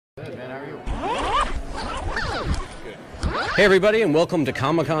How are you? Hey everybody, and welcome to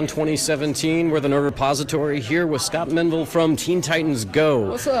Comic-Con 2017. We're the Nerd Repository here with Scott Menville from Teen Titans Go.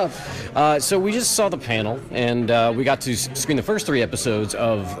 What's up? So we just saw the panel, and we got to screen the first 3 episodes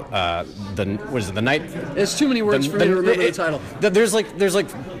of the night. It's too many words for me to remember the title. There's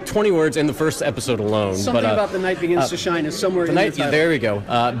like 20 words in the first episode alone. Something about the night begins to shine is somewhere in the title. There we go.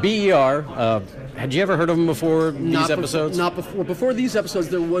 BER. Had you ever heard of them before these episodes? Not before. Before these episodes,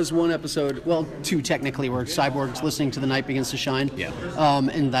 there was one episode, well, 2 technically, where Cyborg's listening to The Night Begins to Shine. Yeah.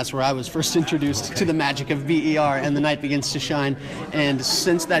 And that's where I was first introduced to the magic of BER and The Night Begins to Shine. And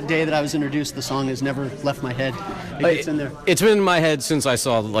since that day that I was introduced, the song has never left my head. It's in there. It's been in my head since I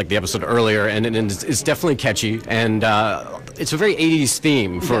saw the episode earlier, and it's definitely catchy. And it's a very 80s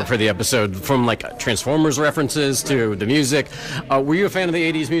theme for the episode, from like Transformers references to the music. Were you a fan of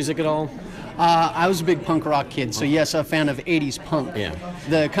the 80s music at all? I was a big punk rock kid, so yes, a fan of 80s punk. Yeah.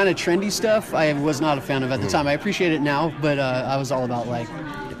 The kind of trendy stuff I was not a fan of at the time. I appreciate it now, but I was all about like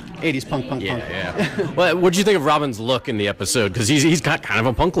 80s punk. Yeah. Well, what did you think of Robin's look in the episode? Because he's got kind of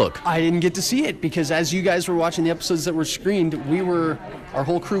a punk look. I didn't get to see it because as you guys were watching the episodes that were screened, our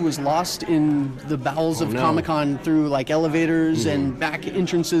whole crew was lost in the bowels of Comic-Con through like elevators and back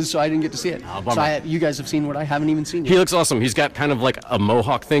entrances, so I didn't get to see it. So you guys have seen what I haven't even seen yet. He looks awesome. He's got kind of like a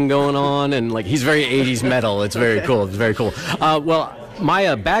mohawk thing going on, and like he's very 80s metal. It's very cool. It's very cool.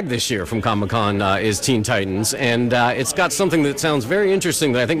 My bag this year from Comic-Con is Teen Titans, and it's got something that sounds very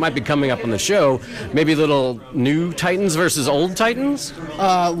interesting that I think might be coming up on the show. Maybe a little new Titans versus old Titans?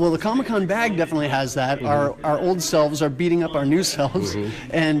 Well, the Comic-Con bag definitely has that. Our old selves are beating up our new selves,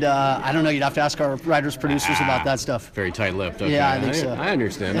 and I don't know, you'd have to ask our writers, producers about that stuff. Very tight-lipped. Okay. Yeah, I think so. I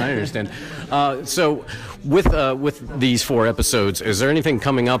understand. So with these 4 episodes, is there anything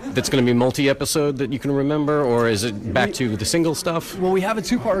coming up that's going to be multi-episode that you can remember, or is it back to the single stuff? Well, we have a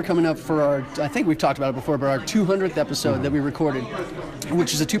 2-parter coming up for our, I think we've talked about it before, but our 200th episode that we recorded,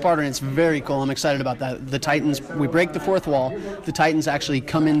 which is a 2-parter, and it's very cool. I'm excited about that. The Titans, we break the 4th wall. The Titans actually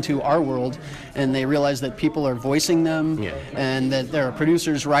come into our world, and they realize that people are voicing them, and that there are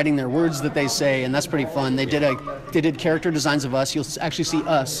producers writing their words that they say, and that's pretty fun. They did character designs of us. You'll actually see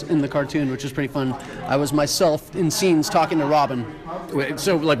us in the cartoon, which is pretty fun. I was myself in scenes talking to Robin.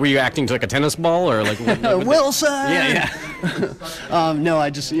 So, like, were you acting to like a tennis ball, or like Wilson? Yeah. No, I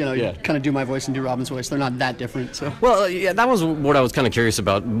just kind of do my voice and do Robin's voice. They're not that different. So. Well, yeah, that was what I was kind of curious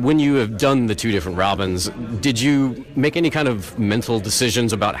about. When you have done the 2 different Robins, did you make any kind of mental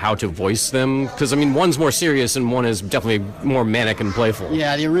decisions about how to voice them? Because I mean, one's more serious and one is definitely more manic and playful.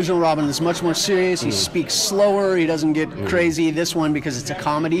 Yeah, the original Robin is much more serious. He speaks slower. He doesn't get crazy. This one, because it's a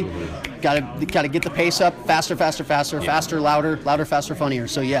comedy, got to get the pace up, faster, louder, faster, funnier.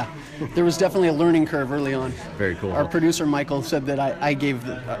 So yeah, there was definitely a learning curve early on. Very cool. Our producer Michael said that I gave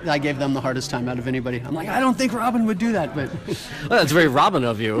them the hardest time out of anybody. I'm like, I don't think Robin would do that, but well, that's very Robin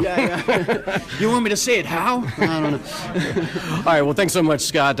of you. Yeah. You want me to say it how? I don't know. All right, well, thanks so much,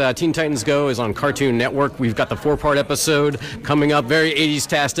 Scott. Teen Titans Go is on Cartoon Network. We've got the 4-part episode coming up. Very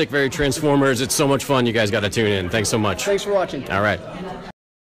 80s-tastic, very Transformers. It's so much fun. You guys got to tune in. Thanks so much. Thanks for watching. All right.